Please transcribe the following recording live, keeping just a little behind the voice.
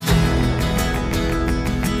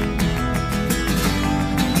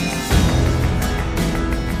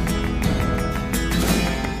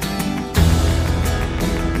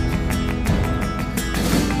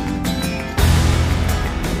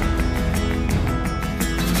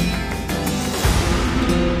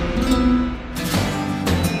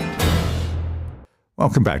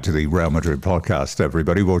Welcome back to the Real Madrid podcast,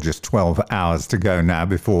 everybody. Well, just 12 hours to go now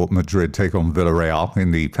before Madrid take on Villareal in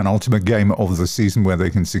the penultimate game of the season where they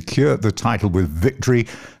can secure the title with victory.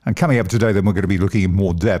 And coming up today, then we're going to be looking in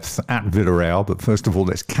more depth at Villareal. But first of all,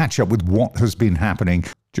 let's catch up with what has been happening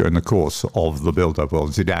during the course of the build-up. Well,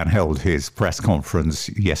 Zidane held his press conference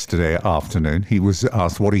yesterday afternoon. He was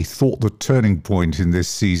asked what he thought the turning point in this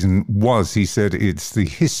season was. He said it's the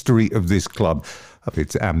history of this club, of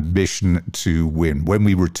its ambition to win. When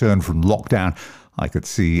we returned from lockdown, I could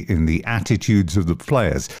see in the attitudes of the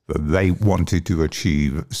players that they wanted to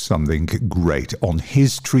achieve something great. On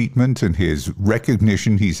his treatment and his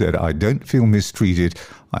recognition, he said, I don't feel mistreated.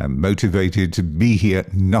 I am motivated to be here.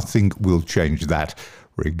 Nothing will change that,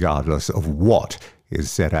 regardless of what is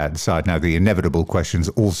set outside. Now, the inevitable questions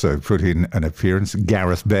also put in an appearance.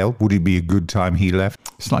 Gareth Bale, would it be a good time he left?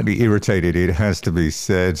 Slightly irritated, it has to be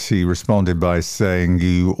said. He responded by saying,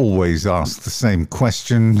 you always ask the same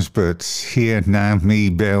questions, but here now, me,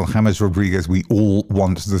 Bale, James Rodriguez, we all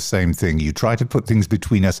want the same thing. You try to put things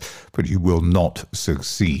between us, but you will not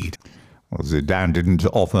succeed. Well, Zidane didn't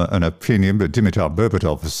offer an opinion, but Dimitar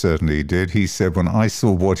Berbatov certainly did. He said, when I saw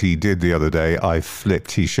what he did the other day, I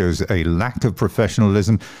flipped. He shows a lack of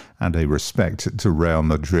professionalism and a respect to Real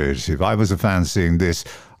Madrid. If I was a fan seeing this,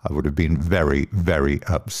 I would have been very, very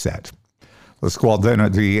upset. The squad then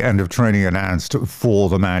at the end of training announced for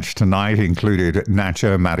the match tonight included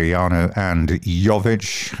Nacho, Mariano and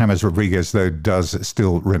Jovic. James Rodriguez, though, does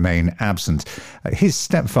still remain absent. His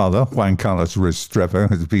stepfather, Juan Carlos Restrepo,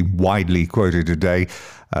 has been widely quoted today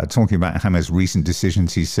talking about James' recent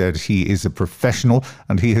decisions. He said he is a professional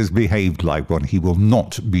and he has behaved like one. He will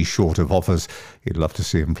not be short of offers. He'd love to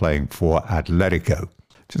see him playing for Atletico.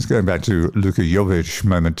 Just going back to Luka Jovic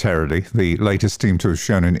momentarily, the latest team to have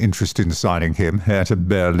shown an interest in signing him, Herth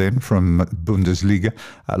Berlin from Bundesliga.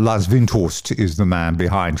 Lars Windhorst is the man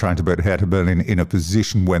behind trying to put Herth Berlin in a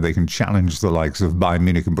position where they can challenge the likes of Bayern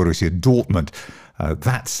Munich and Borussia Dortmund.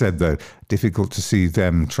 That said, though, difficult to see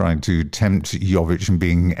them trying to tempt Jovic and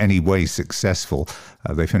being any way successful.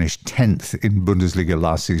 They finished 10th in Bundesliga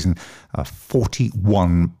last season,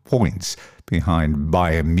 41 points behind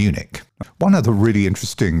Bayern Munich. One other really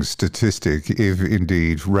interesting statistic, if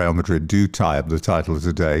indeed Real Madrid do tie up the title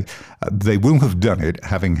today, they will have done it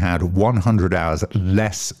having had 100 hours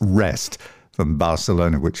less rest than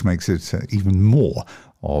Barcelona, which makes it even more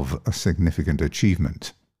of a significant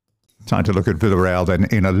achievement. Time to look at Villareal then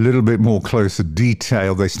in a little bit more closer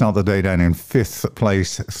detail. They start the day down in 5th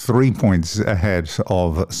place, 3 points ahead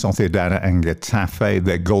of Sociedad and Getafe.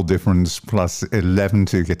 Their goal difference plus 11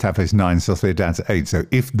 to Getafe's 9, Sociedad's 8. So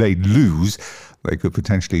if they lose, they could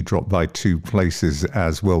potentially drop by 2 places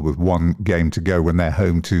as well with 1 game to go when they're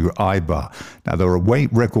home to Eibar. Now, their away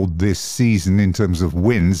record this season in terms of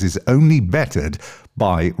wins is only bettered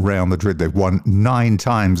by Real Madrid. They've won 9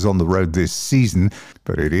 times on the road this season,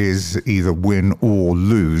 but it is either win or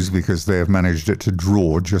lose because they have managed to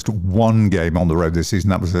draw just 1 game on the road this season.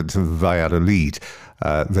 That was at Valladolid.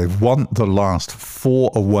 They've won the last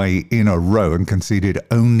 4 away in a row and conceded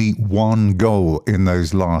only 1 goal in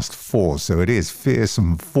those last 4. So it is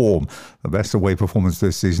fearsome form. The best away performance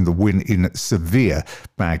this season, the win in Sevilla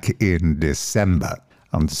back in December.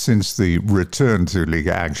 And since the return to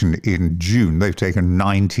Liga action in June, they've taken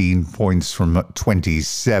 19 points from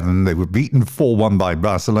 27. They were beaten 4-1 by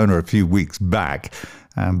Barcelona a few weeks back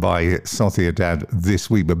and by Sociedad this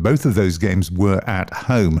week. But both of those games were at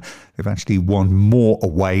home. They've actually won more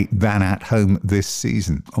away than at home this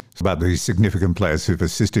season. It's about the significant players who've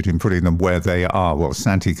assisted in putting them where they are. Well,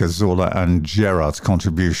 Santi Cazorla and Gerrard's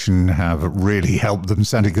contribution have really helped them.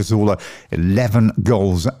 Santi Cazorla, 11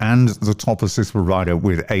 goals and the top assist provider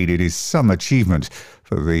with 8. It is some achievement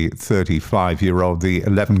for the 35-year-old. The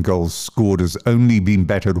 11 goals scored has only been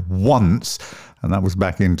bettered once, and that was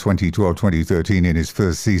back in 2012-2013 in his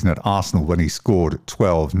first season at Arsenal when he scored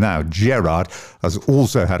 12. Now, Gerrard has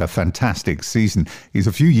also had a fantastic season. He's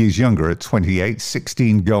a few years younger at 28,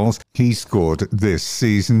 16 goals he scored this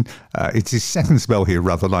season. It's his second spell here,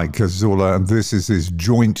 rather like Cazorla, and this is his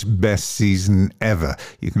joint best season ever.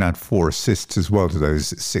 You can add 4 assists as well to those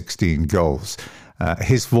 16 goals.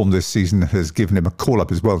 His form this season has given him a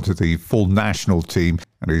call-up as well to the full national team,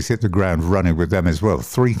 and he's hit the ground running with them as well.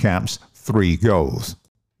 3 caps, 3 goals.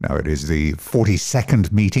 Now, it is the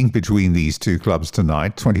 42nd meeting between these two clubs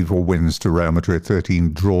tonight. 24 wins to Real Madrid,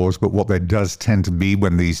 13 draws. But what there does tend to be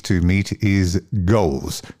when these two meet is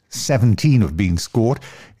goals. 17 have been scored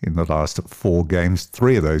in the last 4 games.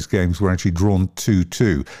 3 of those games were actually drawn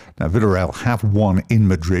 2-2. Now, Villareal have won in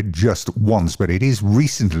Madrid just once, but it is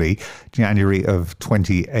recently, January of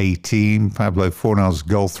 2018. Pablo Fornal's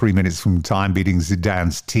goal 3 minutes from time, beating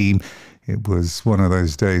Zidane's team. It was one of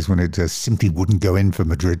those days when it simply wouldn't go in for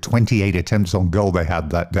Madrid. 28 attempts on goal they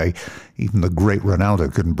had that day. Even the great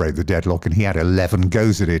Ronaldo couldn't break the deadlock, and he had 11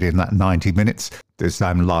 goes at it in that 90 minutes. This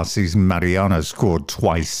time last season, Mariano scored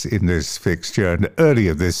twice in this fixture, and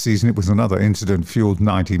earlier this season it was another incident-fueled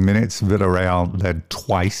 90 minutes. Villareal led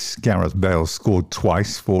twice. Gareth Bale scored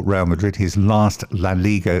twice for Real Madrid, his last La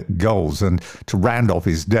Liga goals, and to round off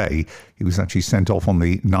his day, he was actually sent off on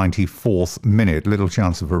the 94th minute. Little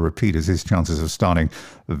chance of a repeat, as his chances of starting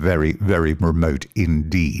very, very remote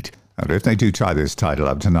indeed. And if they do tie this title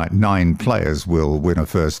up tonight, 9 players will win a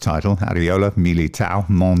first title. Areola, Militao,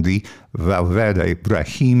 Mendy, Valverde,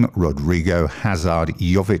 Brahim, Rodrigo, Hazard,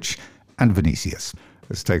 Jovic and Vinicius.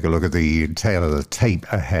 Let's take a look at the tail of the tape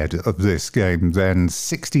ahead of this game then.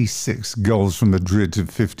 66 goals from Madrid to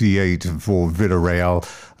 58 for Villareal.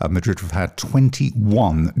 Madrid have had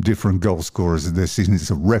 21 different goal scorers this season. It's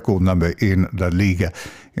a record number in La Liga.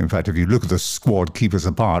 In fact, if you look at the squad, keepers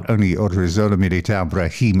apart, only Odriozola, Militao,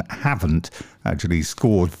 Brahim haven't actually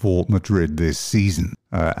scored for Madrid this season.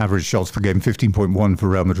 Average shots per game, 15.1 for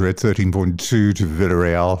Real Madrid, 13.2 to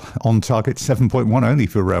Villareal. On target, 7.1 only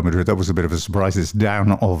for Real Madrid. That was a bit of a surprise. It's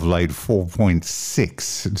down of late,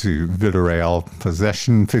 4.6 to Villareal.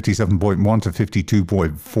 Possession, 57.1 to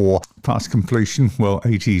 52.4. Pass completion, well,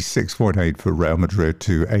 86.8 for Real Madrid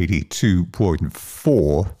to 82.4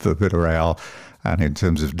 for Villareal. And in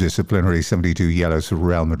terms of disciplinary, 72 yellows for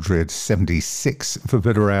Real Madrid, 76 for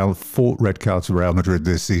Villareal, 4 red cards for Real Madrid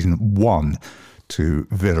this season, 1 to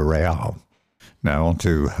Villareal. Now on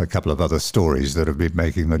to a couple of other stories that have been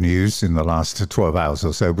making the news in the last 12 hours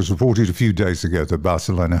or so. It was reported a few days ago that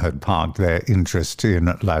Barcelona had parked their interest in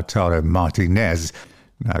Lautaro Martinez.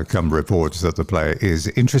 Now come reports that the player is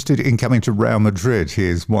interested in coming to Real Madrid.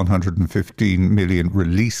 His 115 million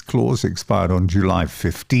release clause expired on July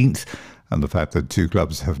 15th. And the fact that 2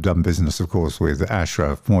 clubs have done business, of course, with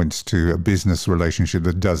Ashraf points to a business relationship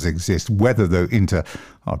that does exist. Whether, though, Inter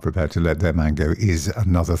are prepared to let their man go is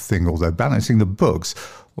another thing, although balancing the books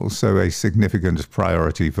also a significant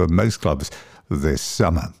priority for most clubs this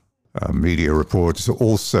summer. Media reports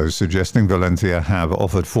also suggesting Valencia have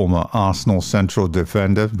offered former Arsenal central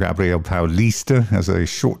defender Gabriel Paulista as a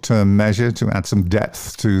short-term measure to add some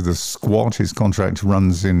depth to the squad. His contract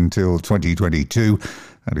runs until 2022.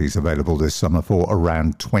 And he's available this summer for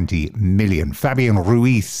around 20 million. Fabian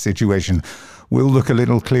Ruiz's situation will look a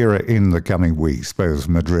little clearer in the coming weeks. Both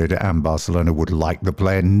Madrid and Barcelona would like the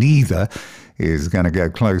player. Neither is going to go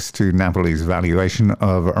close to Napoli's valuation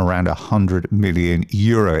of around €100 million.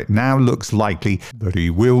 It now looks likely that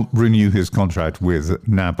he will renew his contract with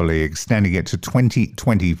Napoli, extending it to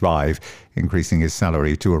 2025, increasing his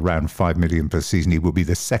salary to around €5 million per season. He will be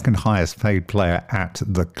the second highest paid player at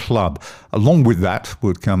the club. Along with that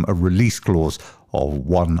would come a release clause of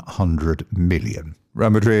 €100 million. Real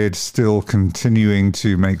Madrid still continuing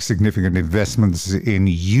to make significant investments in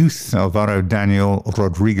youth. Alvaro Daniel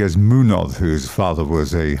Rodriguez Munoz, whose father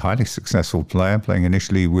was a highly successful player, playing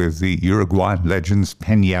initially with the Uruguayan legends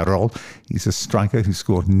Peñarol. He's a striker who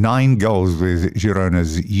scored 9 goals with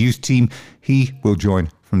Girona's youth team. He will join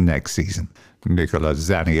from next season.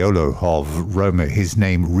 Zaniolo of Roma, his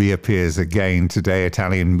name reappears again today.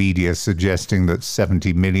 Italian media suggesting that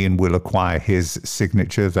 70 million will acquire his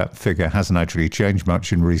signature. That figure hasn't actually changed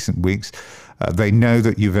much in recent weeks. They know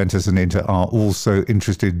that Juventus and Inter are also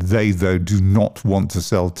interested. They, though, do not want to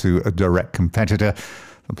sell to a direct competitor.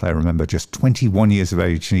 The player, remember, just 21 years of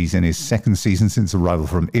age. He's in his 2nd season since arrival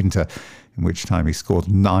from Inter, in which time he scored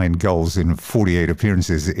 9 goals in 48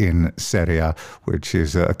 appearances in Serie A, which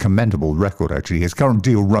is a commendable record, actually. His current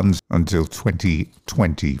deal runs until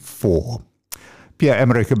 2024.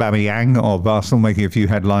 Pierre-Emerick Aubameyang of Arsenal making a few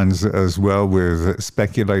headlines as well, with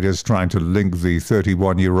speculators trying to link the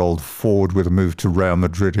 31-year-old forward with a move to Real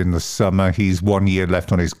Madrid in the summer. He's 1 year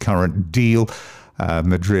left on his current deal.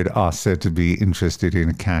 Madrid are said to be interested in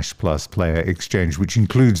a cash plus player exchange, which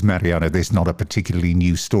includes Mariano. This is not a particularly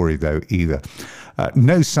new story, though, either.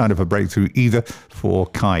 No sign of a breakthrough either for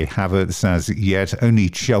Kai Havertz as yet. Only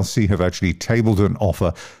Chelsea have actually tabled an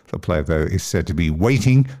offer. The player, though, is said to be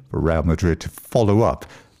waiting for Real Madrid to follow up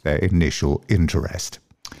their initial interest.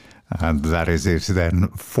 And that is it then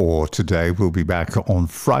for today. We'll be back on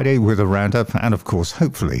Friday with a roundup and, of course,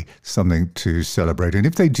 hopefully something to celebrate. And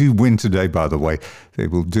if they do win today, by the way, they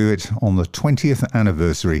will do it on the 20th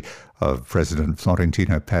anniversary of President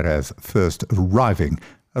Florentino Perez first arriving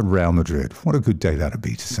at Real Madrid. What a good day that would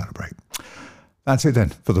be to celebrate. That's it then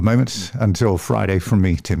for the moment. Until Friday from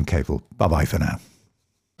me, Tim Cable. Bye-bye for now.